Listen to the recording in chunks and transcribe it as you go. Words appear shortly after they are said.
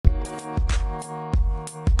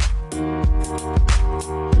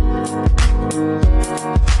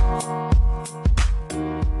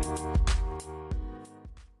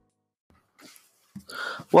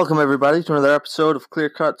Welcome, everybody, to another episode of Clear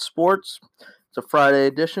Cut Sports. It's a Friday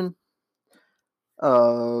edition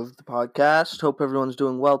of the podcast. Hope everyone's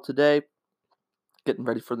doing well today. Getting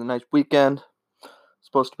ready for the nice weekend. It's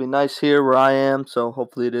supposed to be nice here where I am, so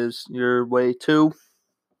hopefully it is your way too.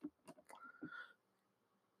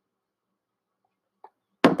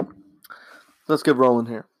 Let's get rolling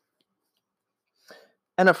here.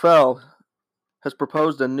 NFL has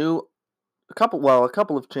proposed a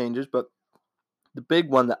couple of changes, but the big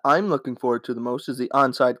one that I'm looking forward to the most is the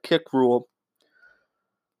onside kick rule.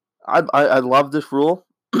 I love this rule.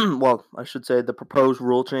 Well, I should say the proposed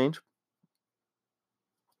rule change,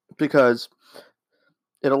 because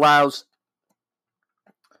it allows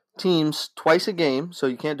teams twice a game, so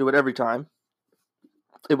you can't do it every time.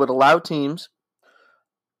 It would allow teams,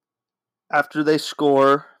 after they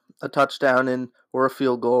score a touchdown or a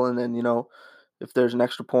field goal, and then, if there's an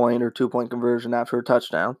extra point or 2-point conversion after a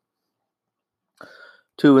touchdown,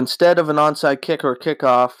 to, instead of an onside kick or a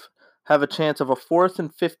kickoff, have a chance of a 4th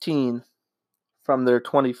and 15 from their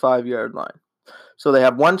 25-yard line. So they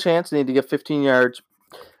have one chance. They need to get 15 yards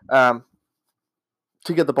to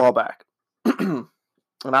get the ball back. And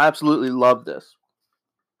I absolutely love this.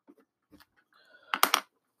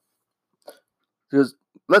 Because,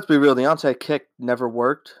 let's be real, the onside kick never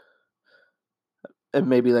worked. And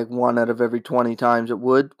maybe like 1 out of every 20 times it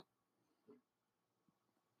would.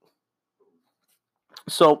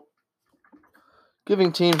 So,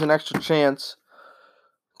 giving teams an extra chance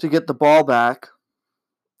to get the ball back,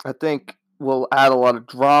 I think, will add a lot of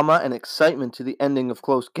drama and excitement to the ending of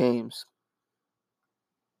close games.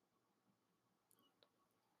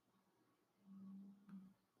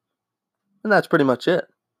 And that's pretty much it.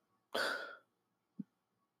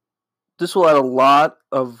 This will add a lot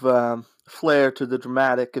of flair to the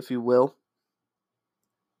dramatic, if you will.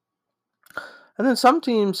 And then some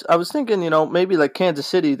teams, I was thinking, maybe like Kansas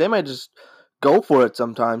City, they might just go for it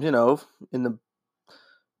sometimes, in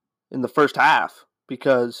the first half,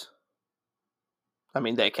 because,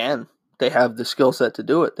 they can. They have the skill set to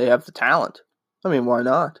do it. They have the talent. Why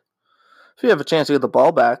not? If you have a chance to get the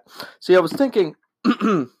ball back. See, I was thinking,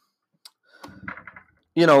 I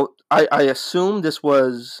assume this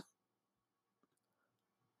was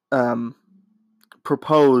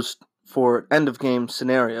proposed for end-of-game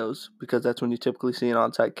scenarios, because that's when you typically see an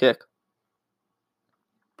onside kick.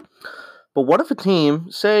 But what if a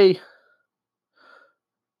team, say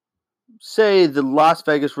the Las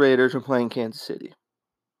Vegas Raiders are playing Kansas City,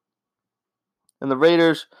 and the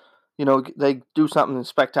Raiders, they do something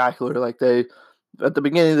spectacular, like at the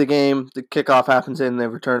beginning of the game, the kickoff happens and they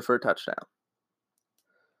return for a touchdown.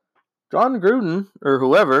 Jon Gruden, or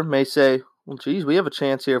whoever, may say, well, geez, we have a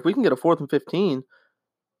chance here. If we can get a 4th and 15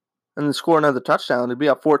 and then score another touchdown, it'd be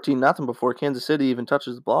up 14-0 before Kansas City even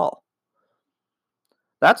touches the ball.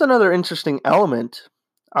 That's another interesting element,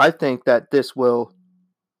 I think, that this will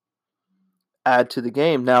add to the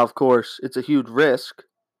game. Now, of course, it's a huge risk,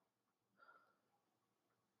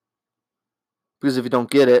 because if you don't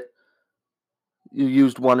get it, you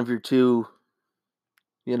used one of your two,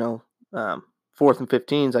 4th and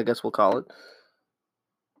 15s, I guess we'll call it,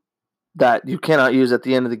 that you cannot use at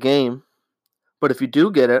the end of the game. But if you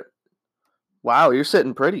do get it, wow, you're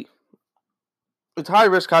sitting pretty. It's high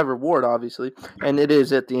risk, high reward, obviously, and it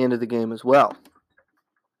is at the end of the game as well.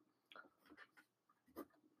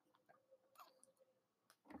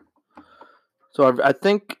 So I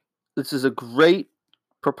think this is a great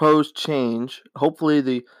proposed change. Hopefully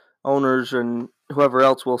the owners and whoever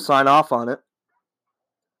else will sign off on it,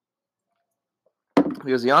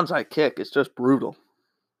 because the onside kick is just brutal.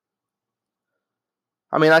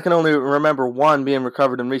 I can only remember one being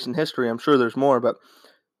recovered in recent history. I'm sure there's more, but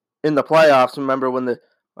in the playoffs, remember when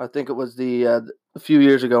I think it was a few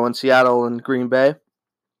years ago in Seattle and Green Bay,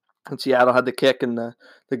 and Seattle had the kick, and the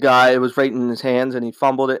guy, it was right in his hands, and he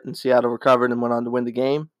fumbled it, and Seattle recovered and went on to win the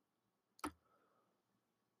game.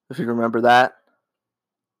 If you remember that.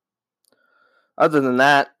 Other than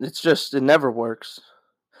that, it never works.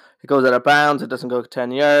 It goes out of bounds, it doesn't go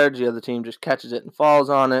 10 yards, the other team just catches it and falls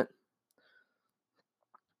on it.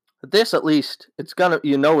 But this, at least, it's going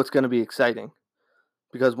to be exciting.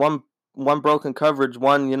 Because one broken coverage,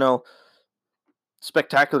 one,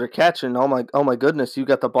 spectacular catch, and oh my goodness, you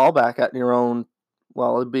got the ball back at your own,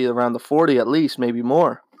 well, it'd be around the 40 at least, maybe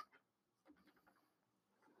more.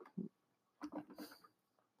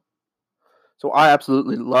 So I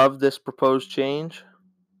absolutely love this proposed change.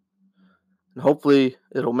 And hopefully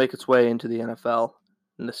it'll make its way into the NFL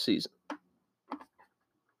in this season.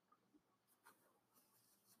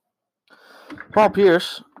 Paul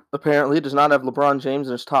Pierce apparently does not have LeBron James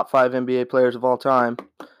in his top 5 NBA players of all time.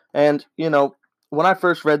 And, when I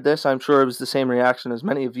first read this, I'm sure it was the same reaction as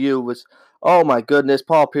many of you was, oh my goodness,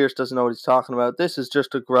 Paul Pierce doesn't know what he's talking about. This is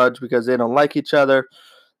just a grudge because they don't like each other,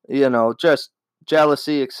 just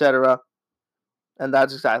jealousy, etc. And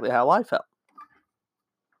that's exactly how I felt.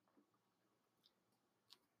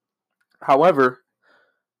 However,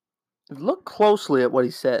 look closely at what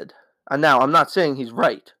he said. And now, I'm not saying he's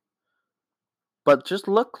right, but just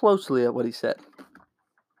look closely at what he said.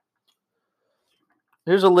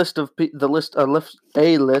 Here's a list of a list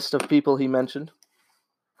of people he mentioned: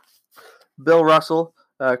 Bill Russell,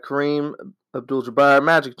 Kareem Abdul-Jabbar,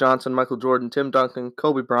 Magic Johnson, Michael Jordan, Tim Duncan,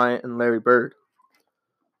 Kobe Bryant, and Larry Bird.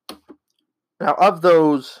 Now, of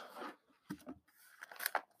those,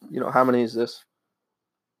 how many is this?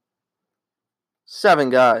 7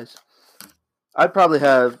 guys. I'd probably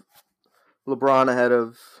have LeBron ahead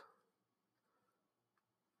of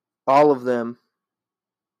all of them,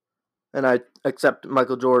 and I accept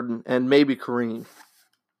Michael Jordan and maybe Kareem,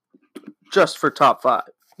 just for top 5,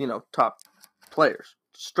 top players,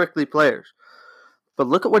 strictly players. But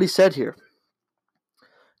look at what he said here.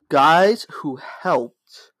 Guys who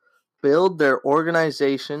helped build their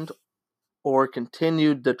organization or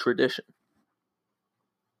continued the tradition.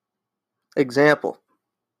 Example.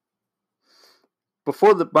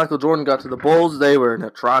 Before Michael Jordan got to the Bulls, they were an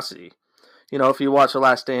atrocity. If you watch The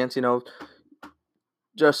Last Dance,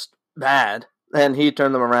 just bad. And he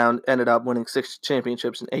turned them around, ended up winning 6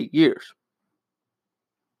 championships in 8 years.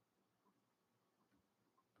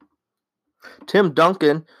 Tim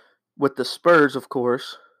Duncan with the Spurs, of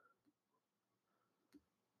course.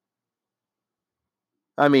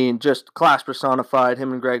 I mean, just class personified,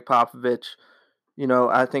 him and Greg Popovich.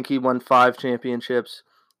 I think he won 5 championships.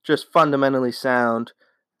 Just fundamentally sound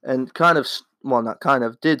and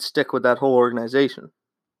did stick with that whole organization.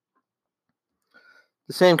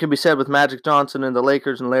 The same can be said with Magic Johnson and the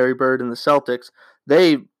Lakers and Larry Bird and the Celtics.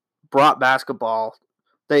 They brought basketball.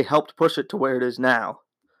 They helped push it to where it is now,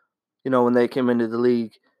 when they came into the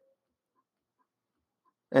league.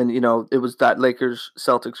 And, it was that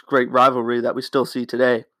Lakers-Celtics great rivalry that we still see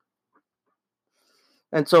today.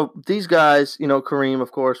 And so these guys, Kareem,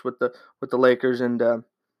 of course, with the Lakers and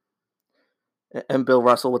Bill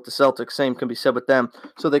Russell with the Celtics, same can be said with them.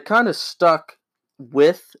 So they kind of stuck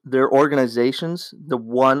with their organizations, the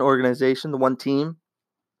one team.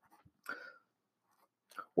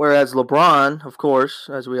 Whereas LeBron, of course,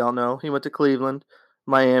 as we all know, he went to Cleveland,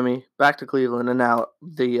 Miami, back to Cleveland, and now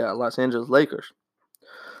the Los Angeles Lakers.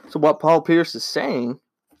 So what Paul Pierce is saying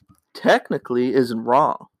technically isn't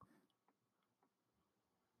wrong.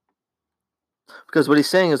 Because what he's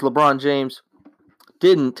saying is LeBron James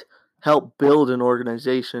didn't help build an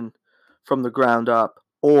organization from the ground up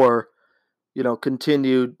or,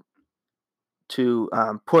 continued to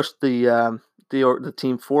push the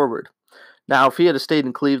team forward. Now, if he had stayed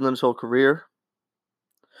in Cleveland his whole career,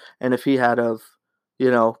 and if he had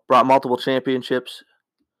brought multiple championships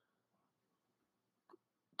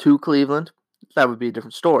to Cleveland, that would be a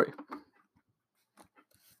different story.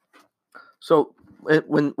 So,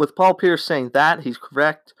 with Paul Pierce saying that, he's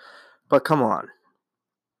correct, but come on.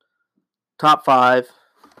 Top 5.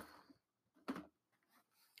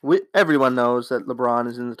 Everyone knows that LeBron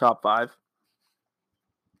is in the top 5.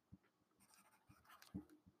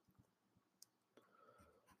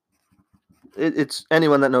 It's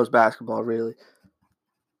anyone that knows basketball, really.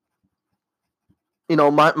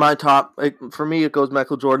 My top, for me, it goes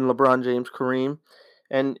Michael Jordan, LeBron James, Kareem.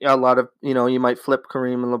 And a lot of, you might flip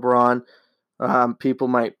Kareem and LeBron. People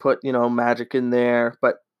might put, Magic in there.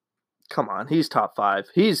 But come on, he's top 5.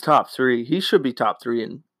 He's top 3. He should be top 3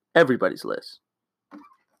 in everybody's list.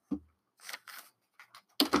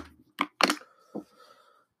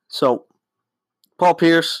 So, Paul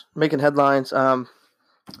Pierce making headlines.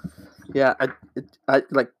 Yeah, I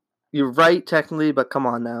you're right technically, but come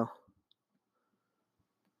on now.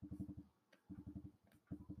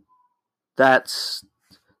 That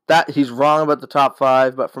he's wrong about the top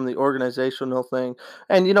 5, but from the organizational thing,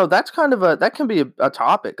 and that's kind of that can be a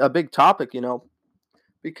topic, a big topic,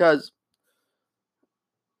 because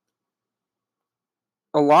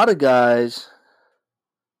a lot of guys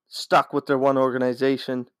stuck with their one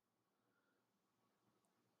organization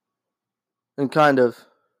and kind of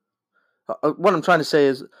what I'm trying to say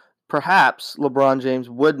is perhaps LeBron James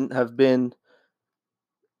wouldn't have been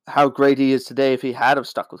how great he is today if he had have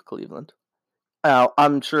stuck with Cleveland. Now,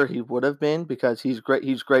 I'm sure he would have been because he's great.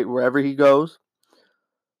 He's great wherever he goes.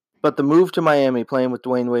 But the move to Miami, playing with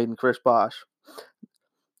Dwayne Wade and Chris Bosh,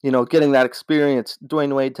 getting that experience,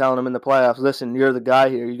 Dwayne Wade telling him in the playoffs, listen, you're the guy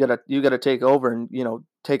here. You gotta take over and,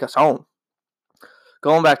 take us home.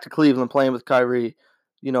 Going back to Cleveland, playing with Kyrie,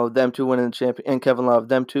 them two winning the champion, and Kevin Love,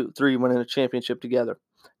 them three winning a championship together.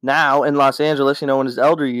 Now in Los Angeles, in his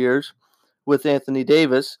elder years, with Anthony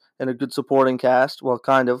Davis and a good supporting cast, well,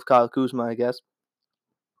 kind of Kyle Kuzma, I guess.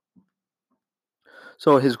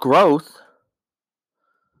 So his growth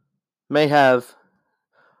may have,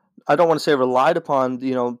 I don't want to say relied upon,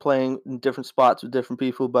 playing in different spots with different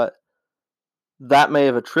people, but that may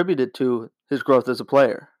have attributed to his growth as a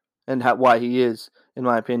player and why he is, in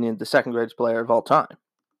my opinion, the second greatest player of all time.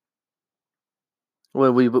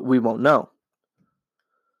 Well, we won't know.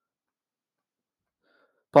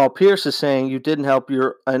 Paul Pierce is saying you didn't help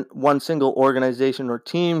your one single organization or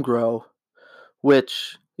team grow,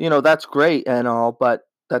 which, that's great and all, but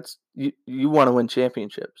that's you want to win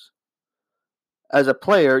championships. As a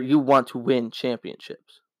player, you want to win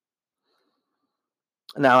championships.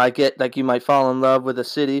 Now, I get, you might fall in love with a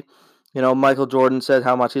city. Michael Jordan said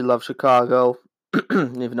how much he loved Chicago,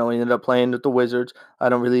 even though he ended up playing with the Wizards. I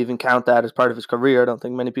don't really even count that as part of his career. I don't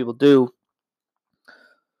think many people do.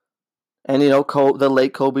 And, the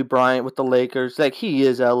late Kobe Bryant with the Lakers. He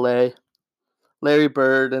is L.A. Larry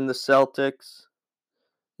Bird and the Celtics.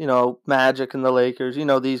 Magic and the Lakers.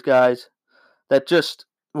 These guys that just,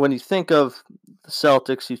 when you think of the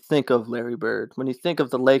Celtics, you think of Larry Bird. When you think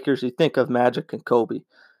of the Lakers, you think of Magic and Kobe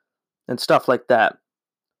and stuff like that.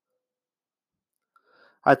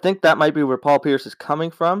 I think that might be where Paul Pierce is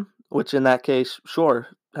coming from, which in that case, sure,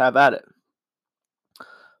 have at it.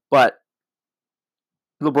 But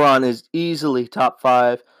LeBron is easily top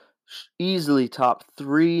 5, easily top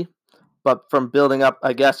 3, but from building up,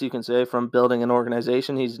 I guess you can say, from building an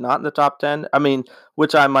organization, he's not in the top 10. I mean,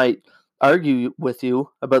 which I might argue with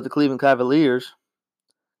you about the Cleveland Cavaliers,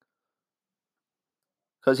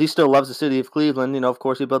 because he still loves the city of Cleveland. Of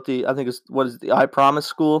course, he built the I Promise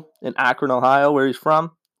School in Akron, Ohio, where he's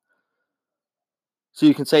from. So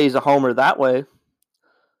you can say he's a homer that way.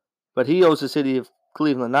 But he owes the city of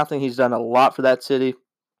Cleveland nothing. He's done a lot for that city.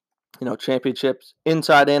 Championships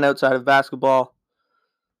inside and outside of basketball.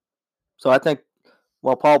 So I think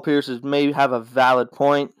while Paul Pierce may have a valid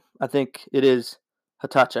point, I think it is a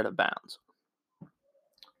touch out of bounds.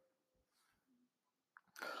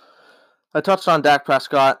 I touched on Dak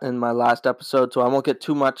Prescott in my last episode, so I won't get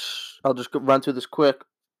too much. I'll just run through this quick.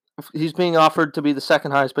 He's being offered to be the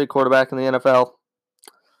second highest paid quarterback in the NFL.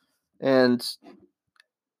 And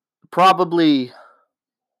probably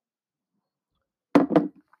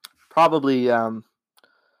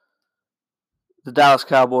the Dallas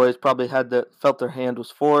Cowboys probably felt their hand was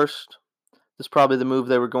forced. This is probably the move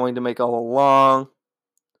they were going to make all along.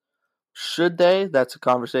 Should they? That's a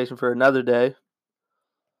conversation for another day.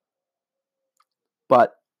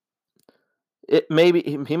 But he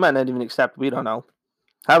might not even accept. We don't know.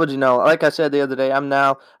 How would you know? Like I said the other day,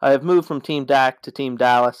 I have moved from Team Dak to Team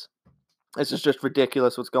Dallas. This is just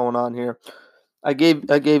ridiculous what's going on here. I gave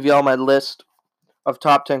y'all my list of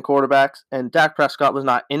top 10 quarterbacks, and Dak Prescott was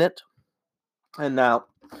not in it. And now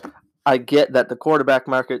I get that the quarterback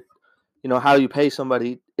market, how you pay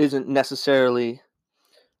somebody isn't necessarily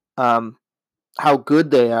how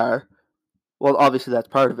good they are. Well, obviously that's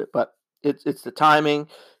part of it, but it's the timing.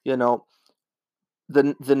 The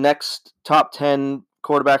next top 10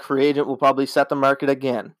 quarterback free agent will probably set the market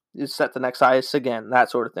again. You set the next highest again,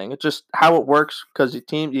 that sort of thing. It's just how it works, because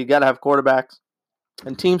you got to have quarterbacks,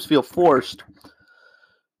 and teams feel forced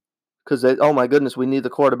because oh my goodness, we need the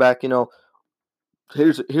quarterback.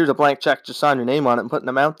 Here's a blank check, just sign your name on it and putting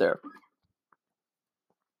them out there,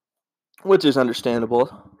 which is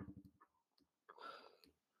understandable.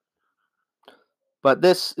 But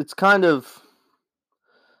it's kind of,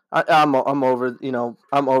 I'm over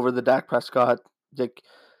the Dak Prescott.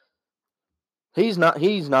 He's not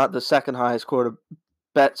the second highest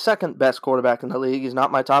second best quarterback in the league. He's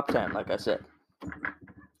not my top 10, like I said.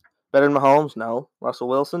 Better than Mahomes? No. Russell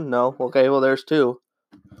Wilson? No. Okay, well, there's 2.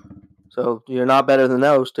 So you're not better than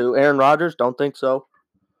those 2. Aaron Rodgers? Don't think so.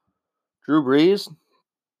 Drew Brees?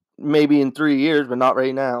 Maybe in 3 years, but not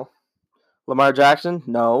right now. Lamar Jackson?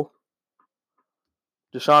 No.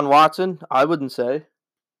 Deshaun Watson? I wouldn't say.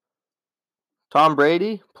 Tom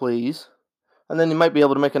Brady? Please. And then you might be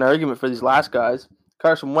able to make an argument for these last guys.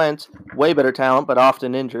 Carson Wentz, way better talent, but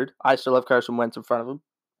often injured. I still have Carson Wentz in front of him.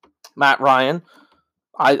 Matt Ryan,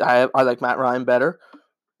 I like Matt Ryan better.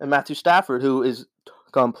 And Matthew Stafford, who is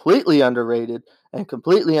completely underrated and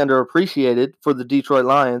completely underappreciated for the Detroit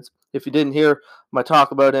Lions. If you didn't hear my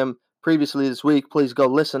talk about him previously this week, please go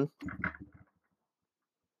listen.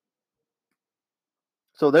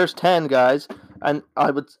 So there's 10 guys, and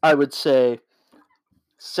I would say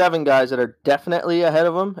 7 guys that are definitely ahead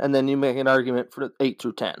of him, and then you make an argument for 8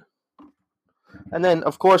 through 10. And then,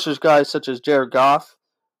 of course, there's guys such as Jared Goff,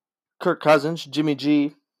 Kirk Cousins, Jimmy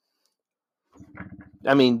G.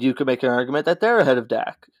 I mean, you could make an argument that they're ahead of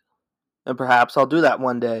Dak. And perhaps I'll do that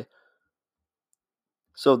one day.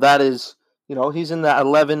 So that is, he's in that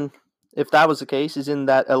 11. If that was the case, he's in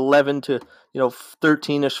that 11 to,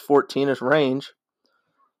 13-ish, 14-ish range.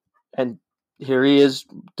 And here he is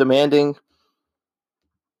demanding.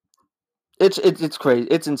 It's crazy.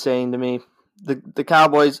 It's insane to me. The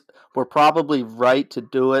Cowboys were probably right to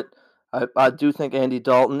do it. I do think Andy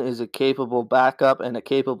Dalton is a capable backup and a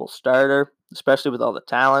capable starter, especially with all the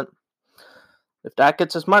talent. If that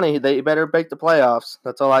gets us money, they better make the playoffs.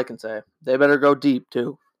 That's all I can say. They better go deep,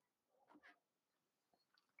 too.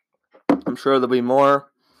 I'm sure there'll be more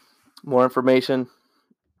information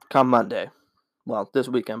come Monday. Well, this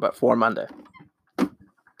weekend, but for Monday.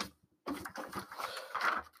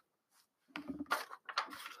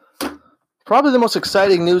 Probably the most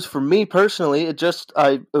exciting news for me personally.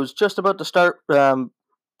 I was just about to start,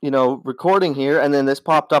 recording here, and then this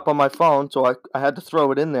popped up on my phone, so I had to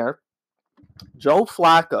throw it in there. Joe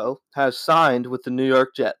Flacco has signed with the New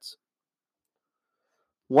York Jets.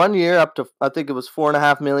 1 year up to, I think it was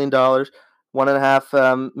 $4.5 million,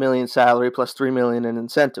 $1.5 million salary plus $3 million in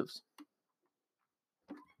incentives.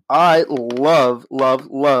 I love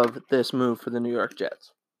this move for the New York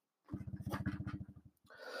Jets.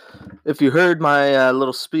 If you heard my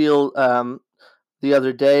little spiel the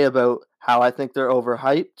other day about how I think they're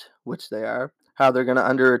overhyped, which they are, how they're going to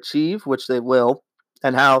underachieve, which they will,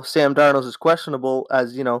 and how Sam Darnold is questionable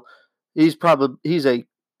as, he's a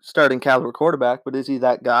starting caliber quarterback, but is he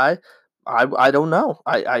that guy? I don't know.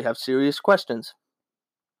 I have serious questions.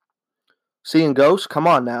 Seeing ghosts? Come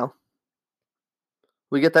on now.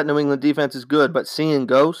 We get that New England defense is good, but seeing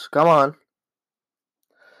ghosts? Come on.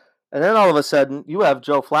 And then all of a sudden, you have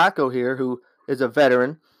Joe Flacco here, who is a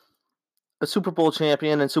veteran, a Super Bowl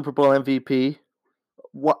champion and Super Bowl MVP,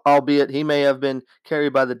 albeit he may have been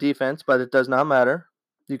carried by the defense, but it does not matter.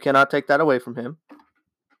 You cannot take that away from him.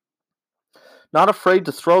 Not afraid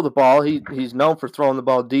to throw the ball. He's known for throwing the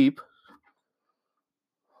ball deep.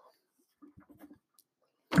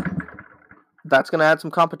 That's going to add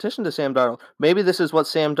some competition to Sam Darnold. Maybe this is what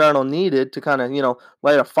Sam Darnold needed to kind of,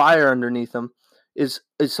 light a fire underneath him, is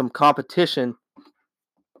some competition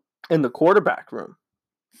in the quarterback room.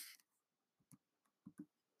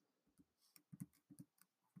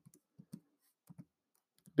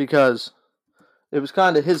 Because it was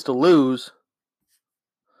kind of his to lose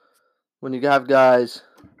when you have guys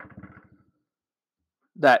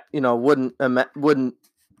that, would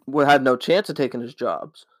have no chance of taking his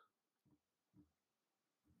jobs.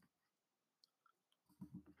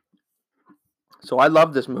 So I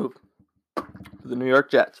love this move for the New York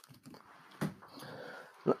Jets.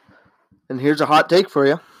 And here's a hot take for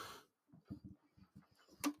you.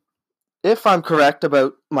 If I'm correct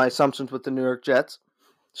about my assumptions with the New York Jets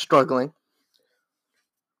struggling,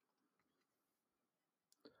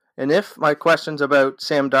 and if my questions about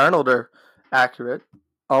Sam Darnold are accurate,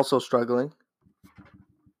 also struggling,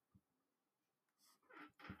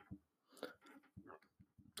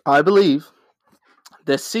 I believe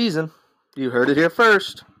this season, you heard it here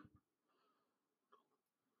first,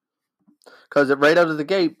 because right out of the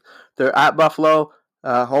gate, they're at Buffalo,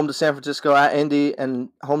 home to San Francisco, at Indy, and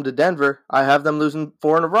home to Denver. I have them losing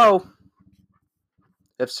 4 in a row.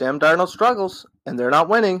 If Sam Darnold struggles and they're not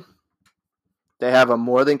winning, they have a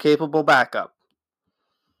more than capable backup.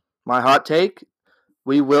 My hot take,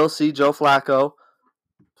 we will see Joe Flacco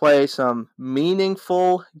play some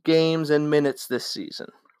meaningful games and minutes this season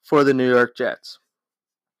for the New York Jets.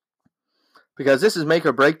 Because this is make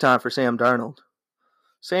or break time for Sam Darnold.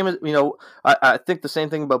 Same as, I think the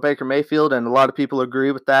same thing about Baker Mayfield, and a lot of people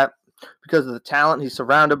agree with that because of the talent he's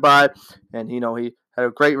surrounded by. And, he had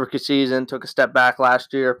a great rookie season, took a step back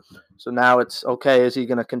last year. So now it's okay. Is he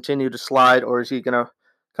going to continue to slide, or is he going to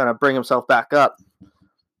kind of bring himself back up?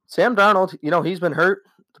 Sam Darnold, he's been hurt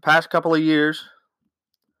the past couple of years.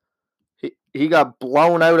 He got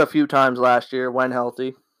blown out a few times last year when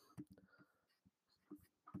healthy.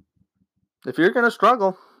 If you're going to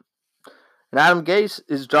struggle, and Adam Gase,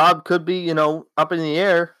 his job could be, up in the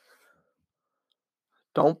air,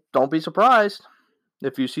 don't be surprised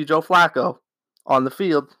if you see Joe Flacco on the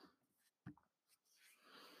field.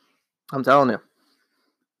 I'm telling you.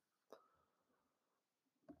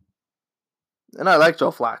 And I like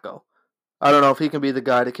Joe Flacco. I don't know if he can be the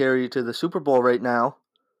guy to carry you to the Super Bowl right now.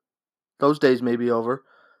 Those days may be over.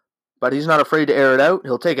 But he's not afraid to air it out.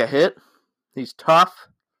 He'll take a hit. He's tough.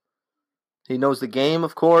 He knows the game,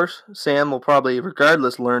 of course. Sam will probably,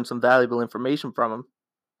 regardless, learn some valuable information from him.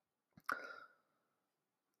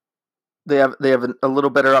 They have a little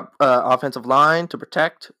better offensive line to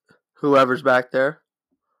protect, whoever's back there.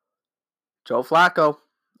 Joe Flacco,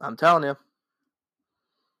 I'm telling you.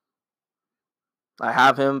 I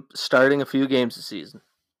have him starting a few games this season,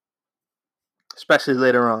 especially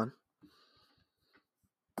later on.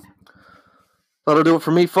 That'll do it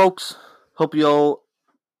for me, folks. Hope you all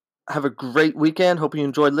have a great weekend. Hope you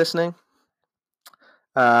enjoyed listening.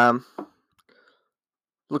 Looking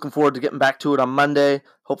forward to getting back to it on Monday.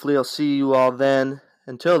 Hopefully I'll see you all then.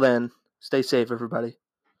 Until then, stay safe, everybody.